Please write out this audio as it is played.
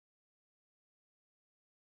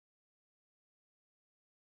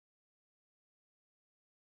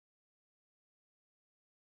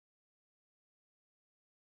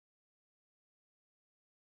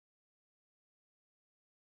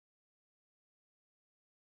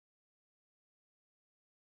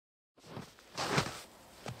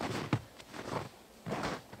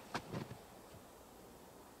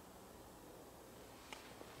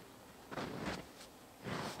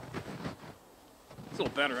a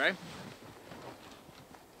little better, eh?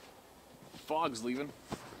 Fog's leaving.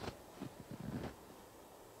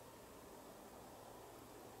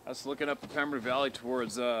 That's looking up the Pembroke Valley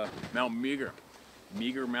towards Mount Meager.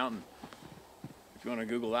 Meager Mountain. If you want to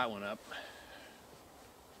Google that one up.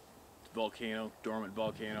 Volcano, dormant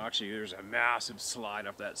volcano. Actually, there's a massive slide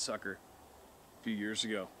up that sucker a few years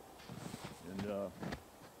ago. And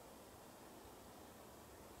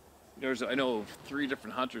I know of 3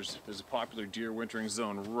 different hunters. There's a popular deer wintering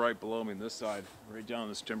zone right below me on this side, right down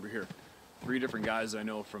this timber here. 3 different guys I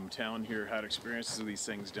know from town here had experiences with these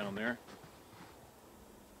things down there.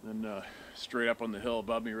 Then straight up on the hill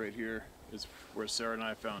above me right here is where Sarah and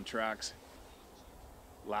I found tracks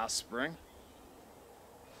last spring.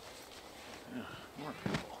 Yeah, more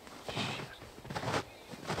people. Shit.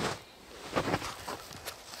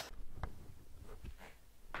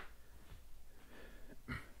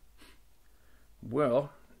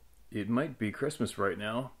 Well, it might be Christmas right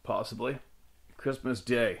now, possibly. Christmas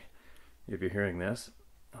Day, if you're hearing this.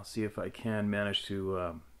 I'll see if I can manage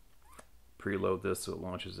to preload this so it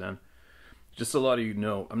launches in. Just so a lot of you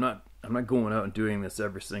know, I'm not going out and doing this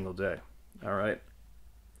every single day. All right,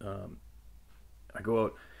 I go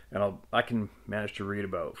out and I can manage to read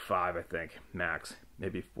about 5, I think, max,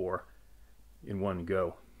 maybe 4, in one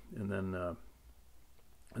go, and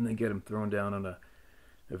then get them thrown down on a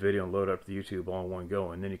video and load up to YouTube all in one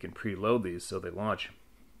go, and then you can preload these so they launch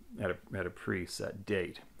at a preset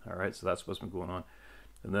date. All right, so that's what's been going on.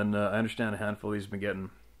 And then I understand a handful of these have been getting,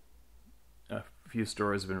 a few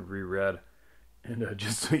stories have been reread, and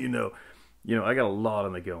just so you know, I got a lot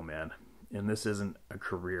on the go, man. And this isn't a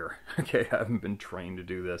career. Okay, I haven't been trained to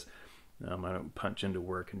do this. I don't punch into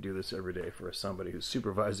work and do this every day for somebody who's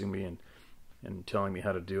supervising me and telling me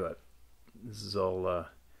how to do it. This is all. I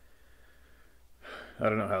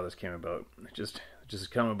don't know how this came about. It just has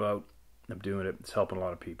come about. I'm doing it. It's helping a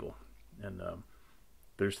lot of people, and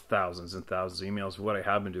there's thousands and thousands of emails. What I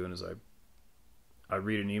have been doing is I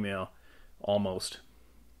read an email almost.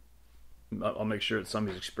 I'll make sure it's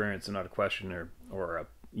somebody's experience and not a question or a,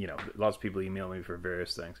 lots of people email me for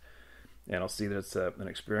various things, and I'll see that it's an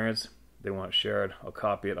experience they want to share it. I'll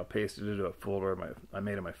copy it. I'll paste it into a folder I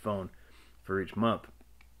made on my phone for each month.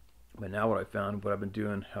 But now what I found, what I've been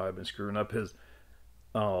doing, how I've been screwing up is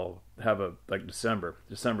I'll have December.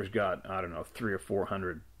 December's got, I don't know, 300 or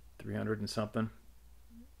 400, 300 and something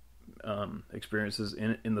experiences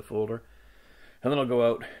in the folder, and then I'll go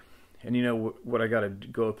out. And what I got to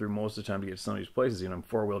go through most of the time to get to some of these places, I'm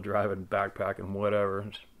 4-wheel driving, backpacking, whatever,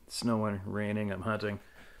 snowing, raining, I'm hunting.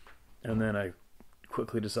 And then I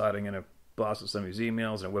quickly decide I'm going to blast up some of these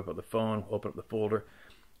emails, and I whip up the phone, open up the folder,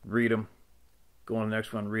 read them, go on the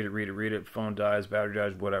next one, read it, phone dies, battery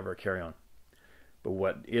dies, whatever, carry on. But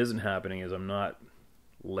what isn't happening is I'm not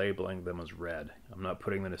labeling them as read. I'm not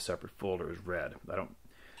putting them in a separate folder as read.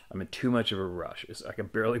 I'm in too much of a rush. I can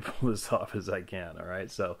barely pull this off as I can, all right?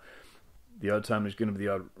 So the odd time there's going to be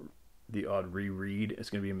the odd reread. It's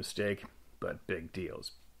going to be a mistake, but big deal.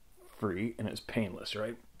 It's free and it's painless,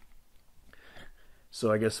 right?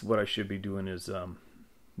 So I guess what I should be doing is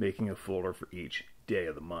making a folder for each day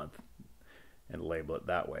of the month and label it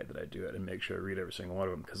that way that I do it, and make sure I read every single one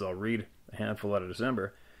of them, because I'll read a handful out of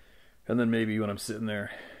December, and then maybe when I'm sitting there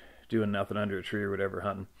doing nothing under a tree or whatever,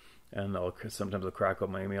 hunting, and sometimes I'll crack up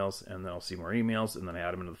my emails, and then I'll see more emails, and then I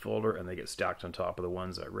add them into the folder, and they get stacked on top of the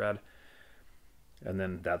ones I read. And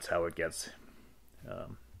then that's how it gets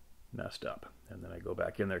messed up. And then I go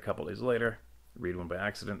back in there a couple days later, read one by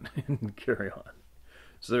accident, and carry on.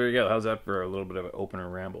 So there you go. How's that for a little bit of an opener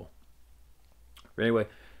ramble? But anyway,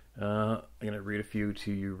 I'm going to read a few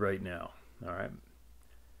to you right now. All right.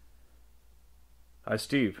 Hi,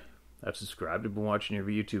 Steve. I've subscribed and been watching your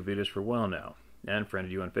YouTube videos for a while now, and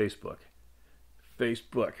friended you on Facebook.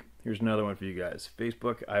 Facebook. Here's another one for you guys.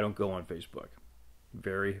 Facebook. I don't go on Facebook.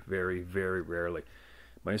 Very, very, very rarely.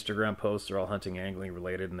 My Instagram posts are all hunting, angling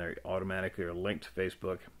related, and they automatically are linked to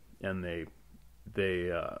Facebook, and they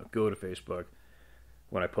go to Facebook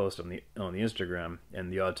when I post on the Instagram.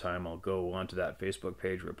 And the odd time I'll go onto that Facebook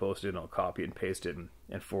page where I posted, and I'll copy and paste it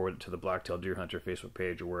and forward it to the Blacktail Deer Hunter Facebook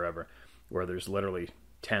page or wherever, where there's literally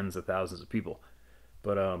tens of thousands of people.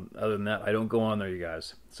 But other than that, I don't go on there, you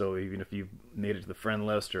guys. So even if you've made it to the friend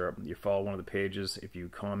list or you follow one of the pages, if you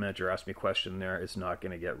comment or ask me a question there, it's not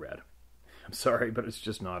going to get read. I'm sorry, but it's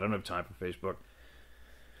just not. I don't have time for Facebook.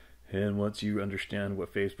 And once you understand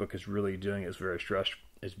what Facebook is really doing, it's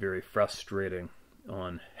very frustrating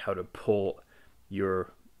on how to pull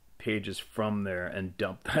your pages from there and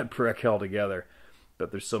dump that prick altogether. But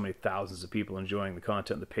there's so many thousands of people enjoying the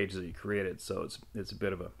content and the pages that you created, so it's a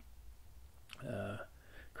bit of a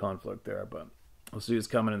conflict there. But We'll see what's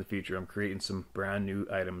coming in the future. I'm creating some brand new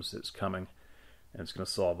items that's coming, and it's going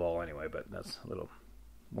to solve all anyway, but that's a little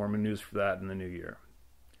Mormon news for that in the new year.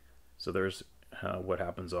 So there's what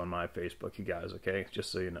happens on my Facebook, you guys, okay?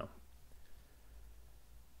 Just so you know.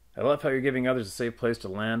 I love how you're giving others a safe place to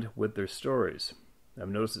land with their stories. I've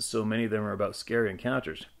noticed that so many of them are about scary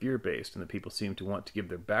encounters, fear-based, and that people seem to want to give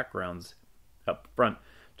their backgrounds up front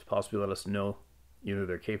to possibly let us know either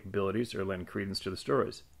their capabilities or lend credence to the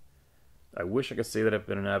stories. I wish I could say that I've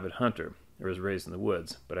been an avid hunter or was raised in the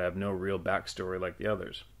woods, but I have no real backstory like the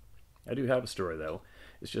others. I do have a story, though.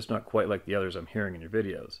 It's just not quite like the others I'm hearing in your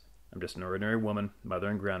videos. I'm just an ordinary woman, mother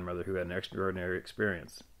and grandmother who had an extraordinary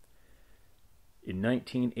experience. In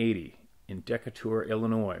 1980, in Decatur,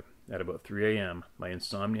 Illinois, at about 3 a.m., my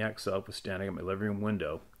insomniac self was standing at my living room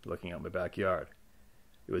window, looking out my backyard.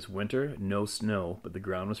 It was winter, no snow, but the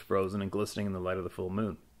ground was frozen and glistening in the light of the full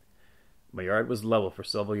moon. My yard was level for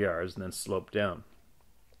several yards and then sloped down.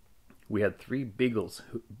 We had three beagles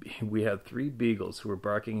who were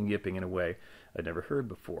barking and yipping in a way I'd never heard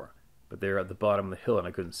before, but they were at the bottom of the hill and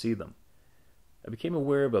I couldn't see them. I became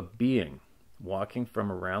aware of a being walking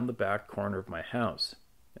from around the back corner of my house.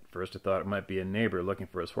 At first I thought it might be a neighbor looking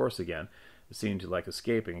for his horse again. It seemed to like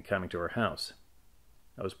escaping and coming to our house.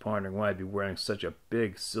 I was pondering why I'd be wearing such a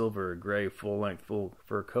big silver gray full-length full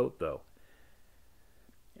fur coat, though.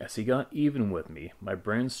 As he got even with me, my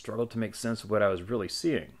brain struggled to make sense of what I was really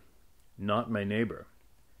seeing. Not my neighbor.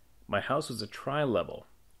 My house was a tri-level,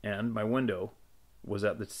 and my window was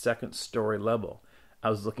at the second-story level. I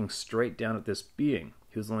was looking straight down at this being.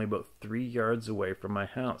 He was only about 3 yards away from my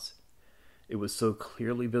house. It was so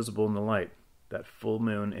clearly visible in the light, that full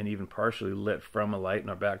moon and even partially lit from a light in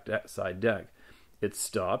our back side deck. It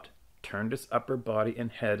stopped, turned its upper body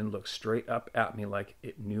and head, and looked straight up at me like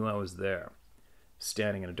it knew I was there,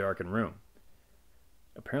 standing in a darkened room.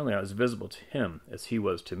 Apparently I was visible to him as he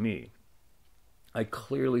was to me. I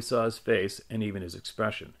clearly saw his face and even his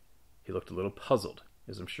expression. He looked a little puzzled,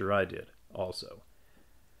 as I'm sure I did, also.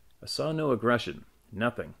 I saw no aggression,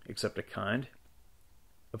 nothing except a kind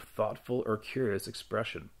of thoughtful or curious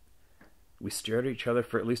expression. We stared at each other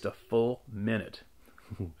for at least a full minute.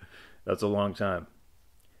 That's a long time.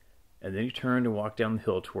 And then he turned and walked down the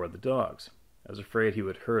hill toward the dogs. I was afraid he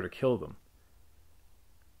would hurt or kill them.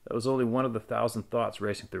 That was only one of the 1,000 thoughts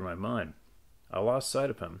racing through my mind. I lost sight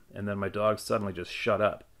of him, and then my dogs suddenly just shut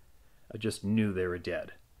up. I just knew they were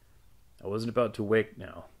dead. I wasn't about to wake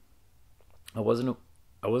now. I wasn't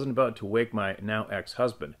about to wake my now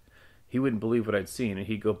ex-husband. He wouldn't believe what I'd seen, and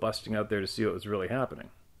he'd go busting out there to see what was really happening.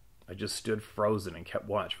 I just stood frozen and kept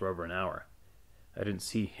watch for over an hour. I didn't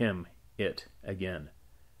see it again.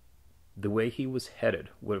 The way he was headed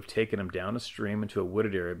would have taken him down a stream into a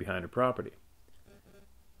wooded area behind a property.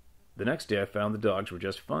 The next day I found the dogs were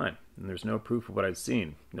just fine, and there's no proof of what I'd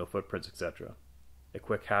seen, no footprints, etc. A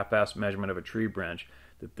quick half-assed measurement of a tree branch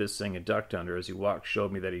that this thing had ducked under as he walked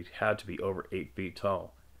showed me that he had to be over 8 feet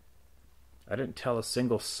tall. I didn't tell a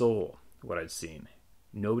single soul what I'd seen.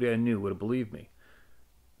 Nobody I knew would have believed me.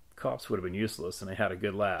 Cops would have been useless, and I had a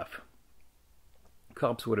good laugh.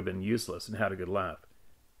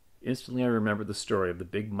 Instantly I remembered the story of the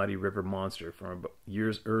big muddy river monster from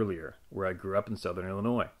years earlier, where I grew up in southern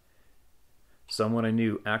Illinois. Someone I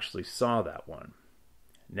knew actually saw that one.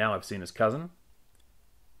 Now I've seen his cousin.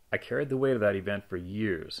 I carried the weight of that event for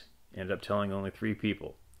years, ended up telling only 3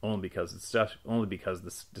 people, only because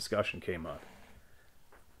this discussion came up.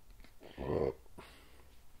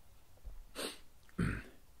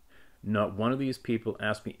 Not one of these people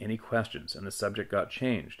asked me any questions, and the subject got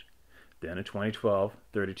changed. Then in 2012,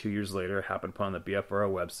 32 years later, I happened upon the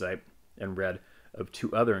BFRO website and read of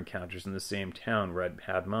 2 other encounters in the same town where I'd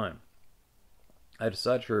had mine. I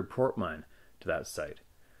decided to report mine to that site.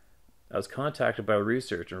 I was contacted by a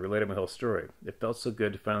researcher and related my whole story. It felt so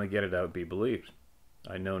good to finally get it out and be believed.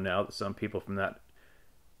 I know now that some people from that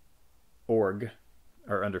org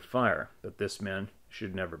are under fire, but this man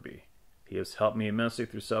should never be. He has helped me immensely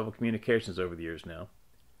through several communications over the years now.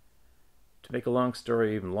 To make a long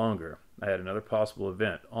story even longer, I had another possible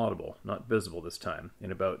event, audible, not visible this time,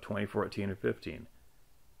 in about 2014 or 15.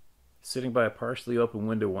 Sitting by a partially open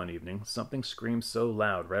window one evening, something screamed so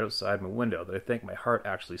loud right outside my window that I think my heart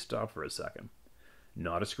actually stopped for a second.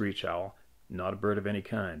 Not a screech owl, not a bird of any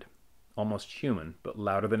kind. Almost human, but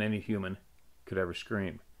louder than any human could ever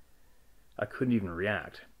scream. I couldn't even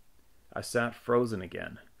react. I sat frozen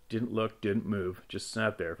again. Didn't look, didn't move, just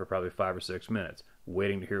sat there for probably 5 or 6 minutes,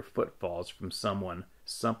 waiting to hear footfalls from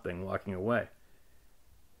something walking away.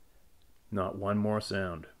 Not one more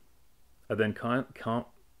sound. I then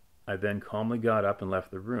calmly got up and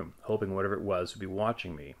left the room, hoping whatever it was would be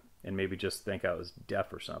watching me, and maybe just think I was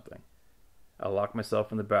deaf or something. I locked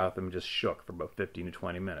myself in the bathroom and just shook for about 15 to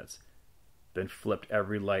 20 minutes, then flipped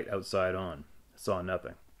every light outside on. Saw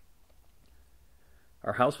nothing.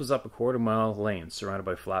 Our house was up a quarter-mile lane surrounded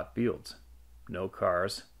by flat fields. No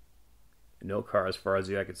cars as far as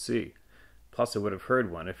the eye could see. Plus I would have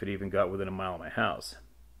heard one if it even got within a mile of my house.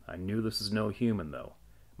 I knew this was no human, though.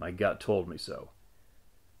 My gut told me so.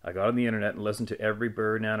 I got on the internet and listened to every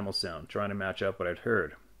bird and animal sound, trying to match up what I'd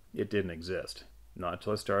heard. It didn't exist. Not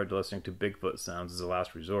until I started listening to Bigfoot sounds as a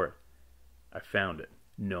last resort. I found it.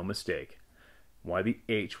 No mistake. Why the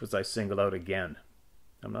H was I singled out again?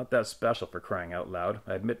 I'm not that special, for crying out loud.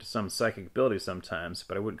 I admit to some psychic abilities sometimes,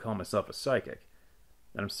 but I wouldn't call myself a psychic.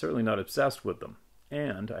 And I'm certainly not obsessed with them.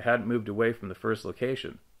 And I hadn't moved away from the first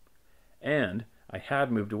location. And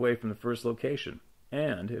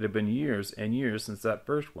it had been years and years since that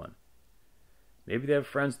first one. Maybe they have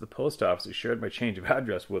friends at the post office who shared my change of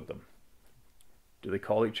address with them. Do they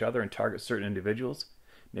call each other and target certain individuals?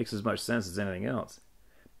 Makes as much sense as anything else.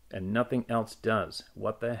 And nothing else does.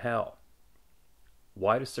 What the hell?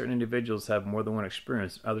 Why do certain individuals have more than one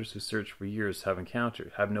experience, others who search for years have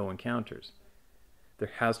no encounters?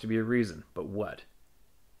 There has to be a reason, but what?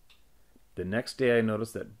 The next day I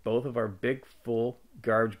noticed that both of our big full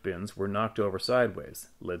garbage bins were knocked over sideways,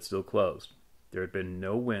 lid still closed. There had been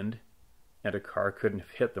no wind, and a car couldn't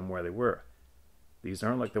have hit them where they were. These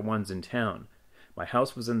aren't like the ones in town. My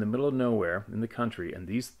house was in the middle of nowhere in the country, and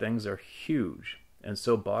these things are huge, and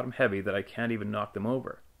so bottom heavy that I can't even knock them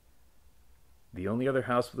over. The only other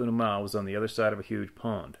house within a mile was on the other side of a huge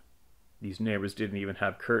pond. These neighbors didn't even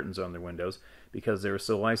have curtains on their windows because they were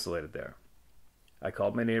so isolated there. I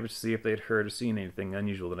called my neighbors to see if they had heard or seen anything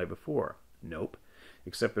unusual the night before. Nope,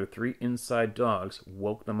 except their 3 inside dogs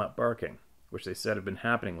woke them up barking, which they said had been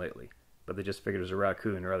happening lately, but they just figured it was a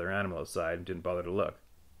raccoon or other animal outside and didn't bother to look.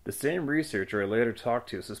 The same researcher I later talked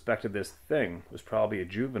to suspected this thing was probably a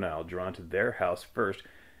juvenile drawn to their house first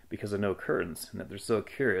because of no curtains, and that they're so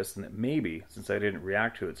curious, and that maybe, since I didn't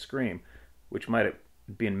react to its scream, which might have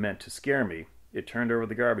been meant to scare me, it turned over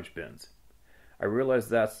the garbage bins. I realized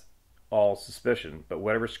that's all suspicion, but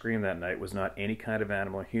whatever screamed that night was not any kind of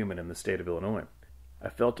animal or human in the state of Illinois. I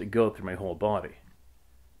felt it go through my whole body.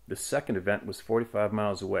 The second event was 45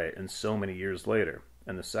 miles away, and so many years later,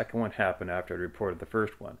 and the second one happened after I reported the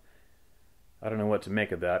first one. I don't know what to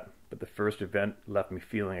make of that, but the first event left me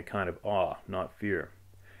feeling a kind of awe, not fear.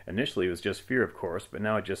 Initially it was just fear, of course, but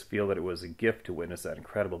now I just feel that it was a gift to witness that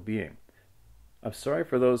incredible being. I'm sorry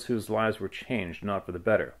for those whose lives were changed, not for the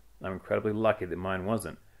better. I'm incredibly lucky that mine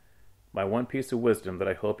wasn't. My one piece of wisdom that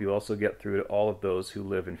I hope you also get through to all of those who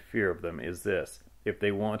live in fear of them is this: if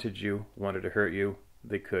they wanted to hurt you,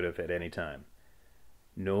 they could have at any time.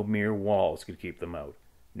 No mere walls could keep them out.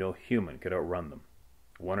 No human could outrun them.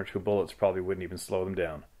 1 or 2 bullets probably wouldn't even slow them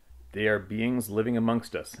down. They are beings living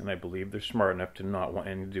amongst us, and I believe they're smart enough to not want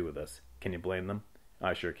anything to do with us. Can you blame them?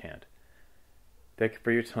 I sure can't. Thank you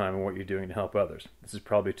for your time and what you're doing to help others. This is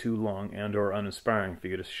probably too long and or uninspiring for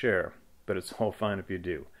you to share, but it's all fine if you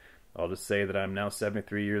do. I'll just say that I'm now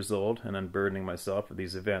 73 years old, and unburdening myself of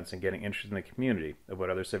these events and getting interested in the community of what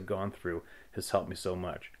others have gone through has helped me so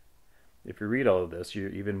much. If you read all of this, you're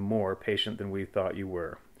even more patient than we thought you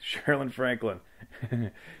were. Sherilyn Franklin.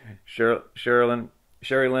 Sherry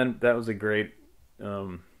Lynn, that was a great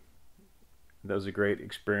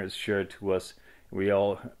experience shared to us. We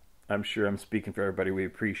all, I'm sure I'm speaking for everybody, we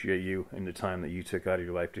appreciate you and the time that you took out of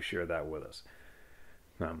your life to share that with us.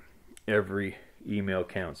 Every email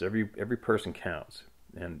counts. Every person counts,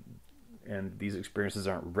 and these experiences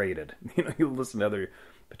aren't rated. You listen to other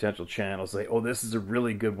potential channels, say, "Oh, this is a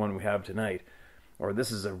really good one we have tonight," or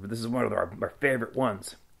 "This is one of our favorite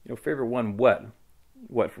ones." Favorite one what?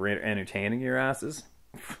 What, for entertaining your asses?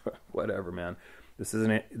 Whatever, man. This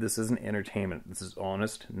isn't entertainment. This is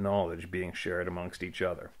honest knowledge being shared amongst each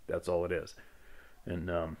other. That's all it is, and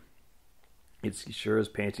it sure is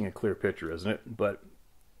painting a clear picture, isn't it? But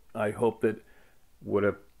I hope that what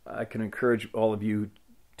I can encourage all of you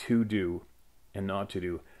to do and not to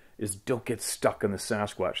do is don't get stuck in the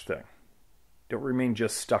Sasquatch thing. Don't remain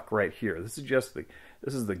just stuck right here. This is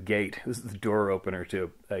the gate. This is the door opener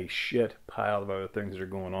to a shit pile of other things that are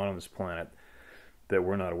going on this planet that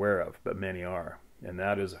we're not aware of, but many are, and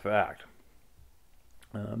that is a fact.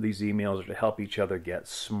 These emails are to help each other get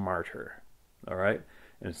smarter, all right,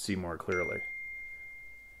 and see more clearly.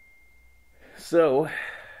 So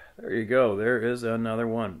there you go. There is another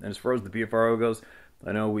one. And as far as the BFRO goes,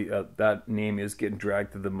 I know that name is getting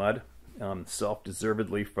dragged through the mud,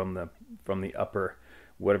 self-deservedly from the upper,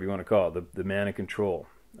 whatever you want to call it, the man in control.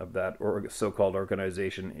 of that so-called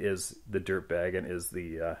organization is the dirtbag and is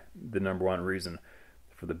the number one reason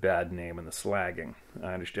for the bad name and the slagging.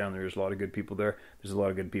 I understand there's a lot of good people there. There's a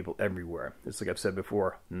lot of good people everywhere. It's like I've said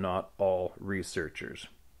before, not all researchers.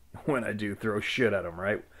 When I do throw shit at them,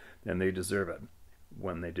 right? And they deserve it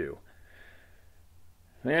when they do.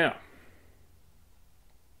 Yeah.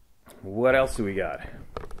 What else do we got?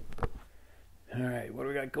 All right, what do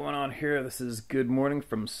we got going on here? This is Good Morning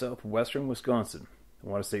from southwestern Wisconsin. I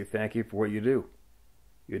want to say thank you for what you do.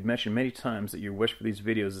 You had mentioned many times that your wish for these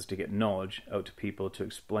videos is to get knowledge out to people to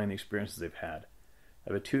explain the experiences they've had.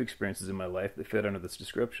 I've had two experiences in my life that fit under this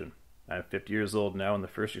description. I'm 50 years old now, and the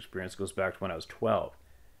first experience goes back to when I was 12.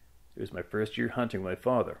 It was my first year hunting with my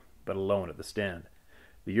father, but alone at the stand.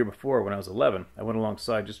 The year before, when I was 11, I went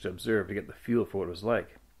alongside just to observe to get the feel for what it was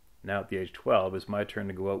like. Now at the age of 12, it was my turn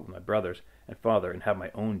to go out with my brothers and father and have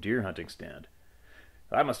my own deer hunting stand.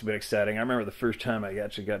 That must have been exciting. I remember the first time I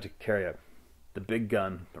actually got to carry the big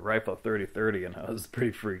gun, the rifle 30-30, and I was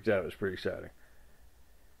pretty freaked out. It was pretty exciting.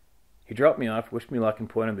 He dropped me off, wished me luck, and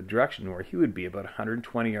pointed the direction where he would be about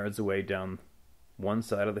 120 yards away down one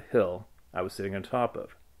side of the hill I was sitting on top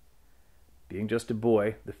of. Being just a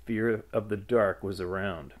boy, the fear of the dark was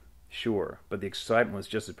around, sure, but the excitement was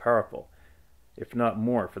just as powerful, if not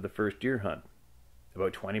more, for the first deer hunt.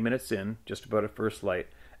 About 20 minutes in, just about at first light,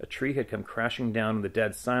 a tree had come crashing down in the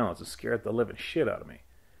dead silence and scared the living shit out of me.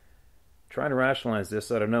 Trying to rationalize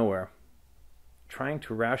this out of nowhere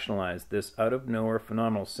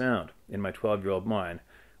phenomenal sound in my 12-year-old mind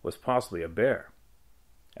was possibly a bear.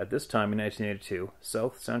 At this time in 1982,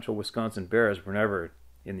 south-central Wisconsin bears were never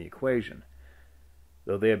in the equation.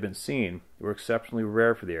 Though they had been seen, they were exceptionally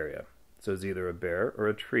rare for the area, so it was either a bear or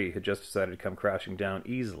a tree had just decided to come crashing down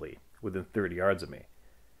easily within 30 yards of me.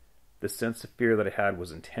 The sense of fear that I had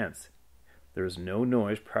was intense. There was no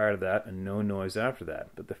noise prior to that and no noise after that,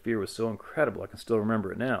 but the fear was so incredible I can still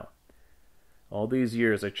remember it now. All these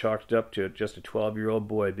years I chalked it up to just a 12-year-old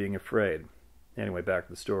boy being afraid. Anyway, back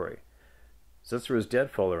to the story. Since there was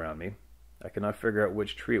deadfall around me, I could not figure out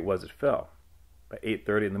which tree it was that fell. By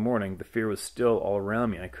 8:30 in the morning, the fear was still all around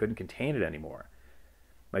me and I couldn't contain it anymore.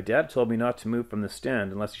 My dad told me not to move from the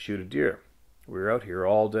stand unless he shoot a deer. We were out here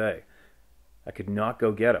all day. I could not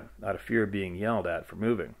go get him, out of fear of being yelled at for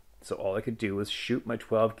moving. So all I could do was shoot my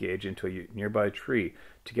 12 gauge into a nearby tree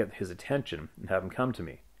to get his attention and have him come to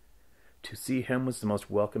me. To see him was the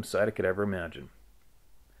most welcome sight I could ever imagine.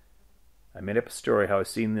 I made up a story how I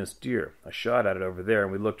seen this deer. I shot at it over there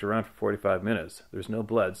and we looked around for 45 minutes. There was no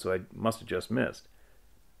blood, so I must have just missed.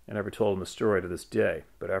 I never told him the story to this day,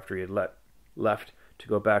 but after he had left to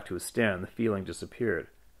go back to his stand, the feeling disappeared.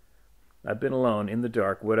 I've been alone, in the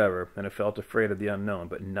dark, whatever, and I felt afraid of the unknown,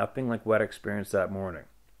 but nothing like what I experienced that morning.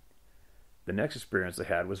 The next experience I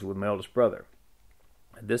had was with my oldest brother.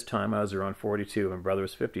 At this time, I was around 42, and my brother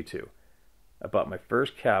was 52. I bought my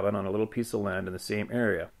first cabin on a little piece of land in the same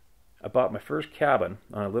area.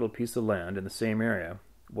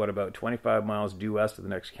 What, about 25 miles due west of the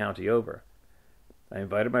next county over. I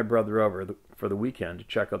invited my brother over for the weekend to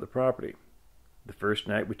check out the property. The first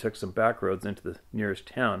night, we took some back roads into the nearest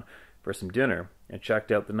town for some dinner and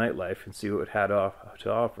checked out the nightlife and see what it had to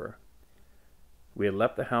offer. We had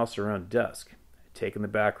left the house around dusk, taken the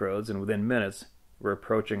back roads, and within minutes were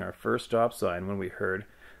approaching our first stop sign when we heard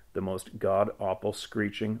the most god-awful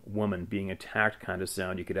screeching, woman being attacked kind of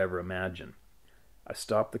sound you could ever imagine. I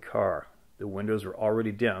stopped the car. The windows were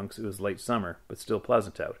already down because it was late summer, but still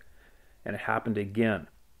pleasant out. And it happened again.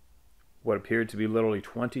 What appeared to be literally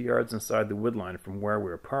 20 yards inside the woodline from where we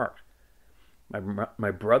were parked.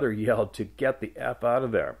 My brother yelled to get the F out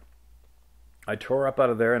of there. I tore up out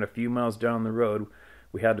of there, and a few miles down the road,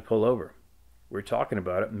 we had to pull over. We were talking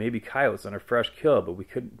about it, maybe coyotes on a fresh kill, but we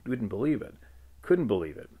couldn't believe it,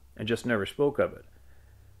 and just never spoke of it.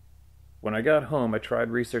 When I got home, I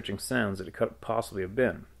tried researching sounds that it could possibly have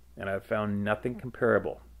been, and I found nothing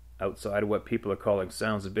comparable outside of what people are calling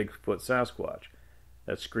sounds of Bigfoot Sasquatch.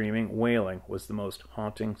 That screaming, wailing was the most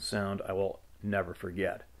haunting sound I will never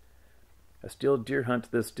forget. I still deer hunt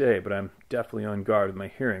to this day, but I'm definitely on guard with my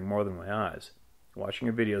hearing more than my eyes. Watching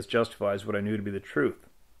your videos justifies what I knew to be the truth,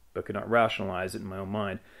 but could not rationalize it in my own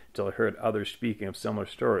mind until I heard others speaking of similar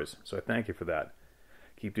stories, so I thank you for that.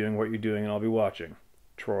 Keep doing what you're doing and I'll be watching.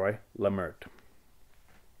 Troy Lemert.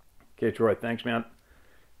 Okay, Troy, thanks, man.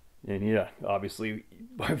 And yeah, obviously,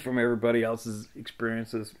 from everybody else's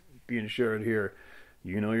experiences being shared here,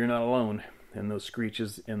 you know you're not alone, and those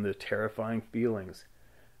screeches and the terrifying feelings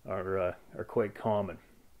are quite common.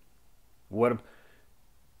 What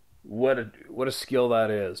a skill that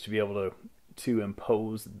is, to be able to to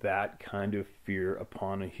impose that kind of fear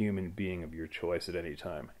upon a human being of your choice at any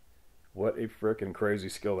time. What a frickin' crazy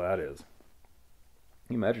skill that is.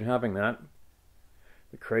 Can you imagine having that?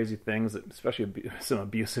 The crazy things that, especially some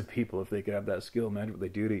abusive people, if they could have that skill, imagine what they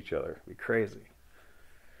do to each other. It'd be crazy.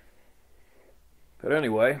 But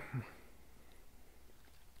anyway,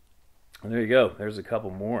 and there you go. There's a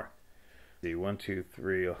couple more. See, 1, 2,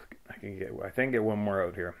 3. I think get one more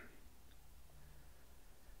out here.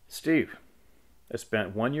 Steve, I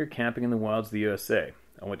spent 1 year camping in the wilds of the USA.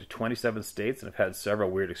 I went to 27 states and have had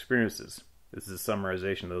several weird experiences. This is a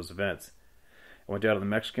summarization of those events. I went down to the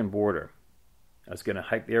Mexican border. I was going to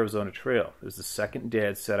hike the Arizona Trail. It was the second day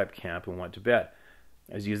I'd set up camp and went to bed.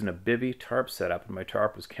 I was using a bivvy tarp setup and my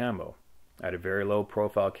tarp was camo. I had a very low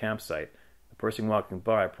profile campsite. The person walking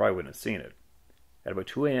by probably wouldn't have seen it. At about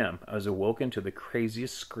 2 a.m., I was awoken to the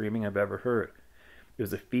craziest screaming I've ever heard. It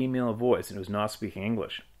was a female voice and it was not speaking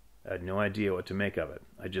English. I had no idea what to make of it.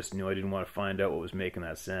 I just knew I didn't want to find out what was making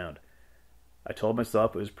that sound. I told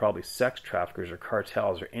myself it was probably sex traffickers or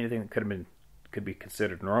cartels or anything that could be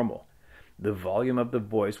considered normal. The volume of the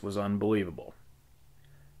voice was unbelievable.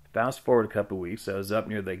 Fast forward a couple of weeks, I was up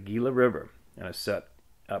near the Gila River and I set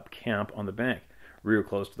up camp on the bank, real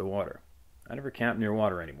close to the water. I never camped near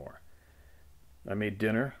water anymore. I made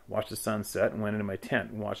dinner, watched the sunset, and went into my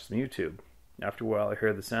tent and watched some YouTube. After a while, I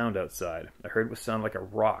heard the sound outside. I heard what sounded like a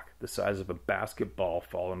rock the size of a basketball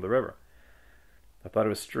fall into the river. I thought it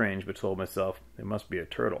was strange, but told myself it must be a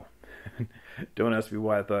turtle. Don't ask me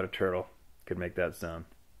why I thought a turtle could make that sound.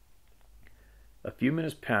 A few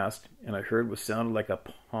minutes passed, and I heard what sounded like a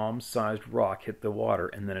palm-sized rock hit the water,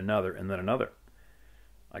 and then another, and then another.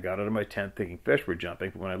 I got out of my tent thinking fish were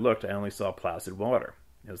jumping, but when I looked, I only saw placid water.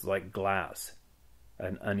 It was like glass. I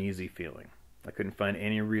had an uneasy feeling. I couldn't find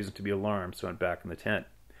any reason to be alarmed, so I went back in the tent.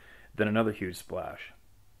 Then another huge splash.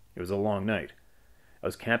 It was a long night. I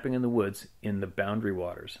was camping in the woods in the Boundary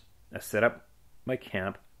Waters. I set up my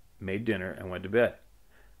camp, made dinner, and went to bed.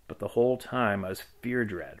 But the whole time I was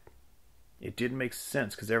fear-dread. It didn't make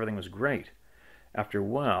sense because everything was great. After a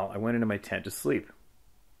while, I went into my tent to sleep.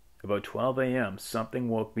 About 12 a.m., something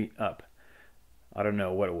woke me up. I don't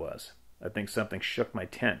know what it was. I think something shook my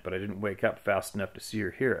tent, but I didn't wake up fast enough to see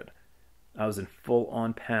or hear it. I was in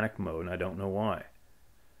full-on panic mode, and I don't know why.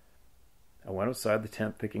 I went outside the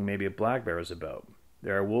tent thinking maybe a black bear was about.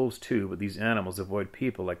 There are wolves too, but these animals avoid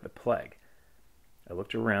people like the plague. I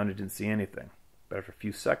looked around and didn't see anything, but after a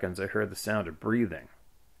few seconds I heard the sound of breathing.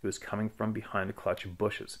 It was coming from behind a clutch of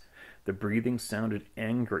bushes. The breathing sounded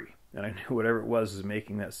angry, and I knew whatever it was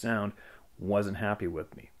making that sound wasn't happy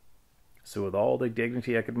with me. So with all the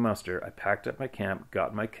dignity I could muster, I packed up my camp,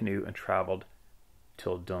 got in my canoe, and traveled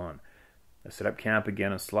till dawn. I set up camp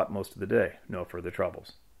again and slept most of the day. No further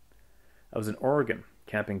troubles. I was in Oregon,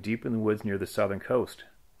 camping deep in the woods near the southern coast.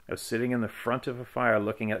 I was sitting in the front of a fire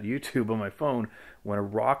looking at YouTube on my phone when a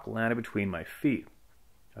rock landed between my feet.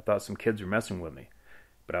 I thought some kids were messing with me,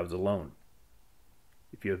 but I was alone.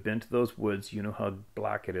 If you have been to those woods, you know how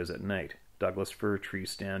black it is at night. Douglas fir trees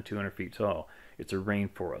stand 200 feet tall. It's a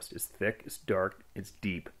rainforest. It's thick, it's dark, it's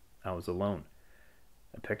deep. I was alone.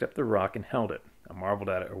 I picked up the rock and held it. I marveled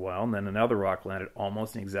at it a while, and then another rock landed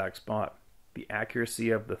almost in the exact spot. The accuracy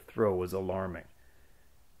of the throw was alarming.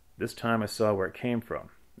 This time I saw where it came from.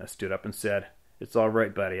 I stood up and said, "It's all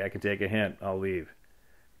right, buddy. I can take a hint. I'll leave."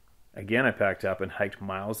 Again I packed up and hiked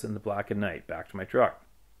miles in the black of night back to my truck.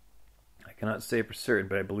 I cannot say for certain,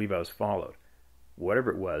 but I believe I was followed.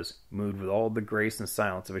 Whatever it was, moved with all the grace and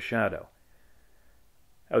silence of a shadow.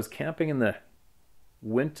 I was camping in the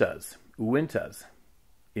Uintas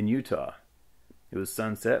in Utah. It was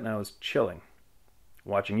sunset and I was chilling,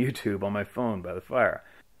 watching YouTube on my phone by the fire,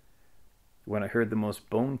 when I heard the most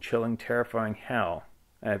bone-chilling, terrifying howl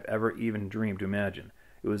I have ever even dreamed to imagine.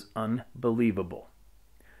 It was unbelievable.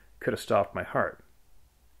 Could have stopped my heart.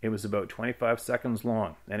 It was about 25 seconds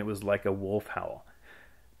long, and it was like a wolf howl.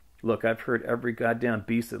 Look, I've heard every goddamn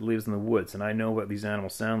beast that lives in the woods, and I know what these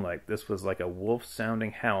animals sound like. This was like a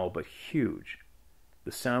wolf-sounding howl, but huge.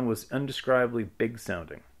 The sound was indescribably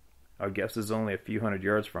big-sounding. I would guess it's only a few hundred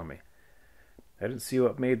yards from me. I didn't see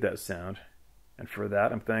what made that sound, and for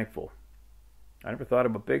that I'm thankful. I never thought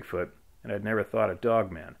about Bigfoot, and I'd never thought of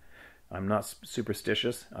Dogman. I'm not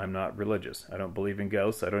superstitious. I'm not religious. I don't believe in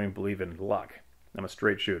ghosts. I don't even believe in luck. I'm a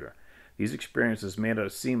straight shooter. These experiences may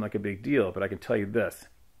not seem like a big deal, but I can tell you this.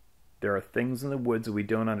 There are things in the woods that we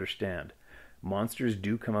don't understand. Monsters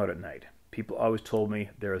do come out at night. People always told me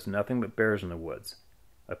there is nothing but bears in the woods.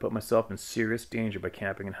 I put myself in serious danger by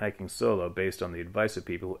camping and hiking solo based on the advice of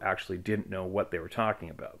people who actually didn't know what they were talking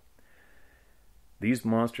about. These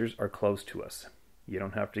monsters are close to us. You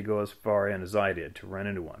don't have to go as far in as I did to run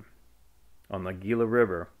into one. On the Gila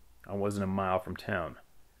River, I wasn't a mile from town.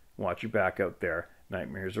 Watch your back out there.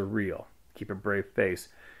 Nightmares are real. Keep a brave face,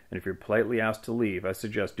 and if you're politely asked to leave, I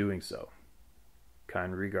suggest doing so.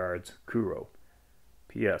 Kind regards, Kuro.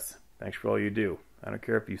 P.S. Thanks for all you do. I don't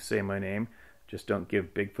care if you say my name, just don't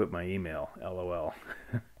give Bigfoot my email. LOL.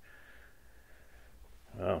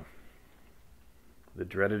 Oh. The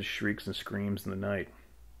dreaded shrieks and screams in the night.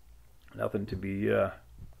 Nothing to be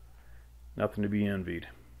envied.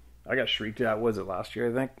 I got shrieked at, was it last year,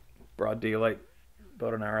 I think? Broad daylight,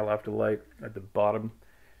 about an hour left of light at the bottom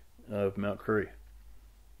of Mount Curry.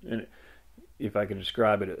 And if I can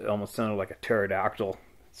describe it, it almost sounded like a pterodactyl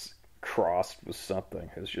crossed with something.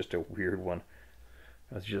 It was just a weird one.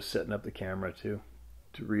 I was just setting up the camera to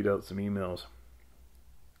read out some emails.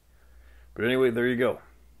 But anyway, there you go.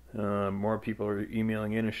 More people are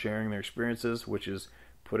emailing in and sharing their experiences, which is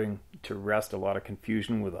putting to rest a lot of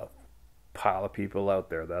confusion with a pile of people out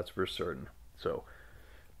there, that's for certain. So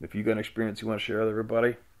if you've got an experience you want to share with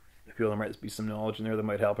everybody, I feel there might be some knowledge in there that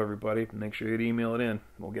might help everybody, make sure you email it in.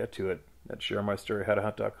 We'll get to it at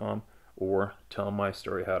sharemystoryhowtohunt.com or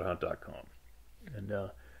tellmystoryhowtohunt.com. And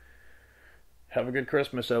have a good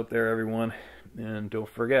Christmas out there, everyone. And don't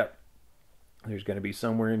forget, there's going to be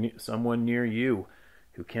someone near you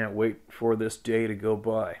who can't wait for this day to go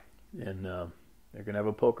by. And they're going to have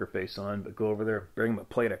a poker face on, but go over there, bring them a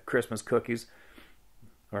plate of Christmas cookies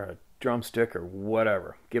or a drumstick or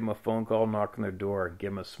whatever. Give them a phone call, knock on their door,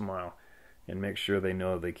 give them a smile, and make sure they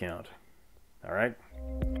know they count. All right?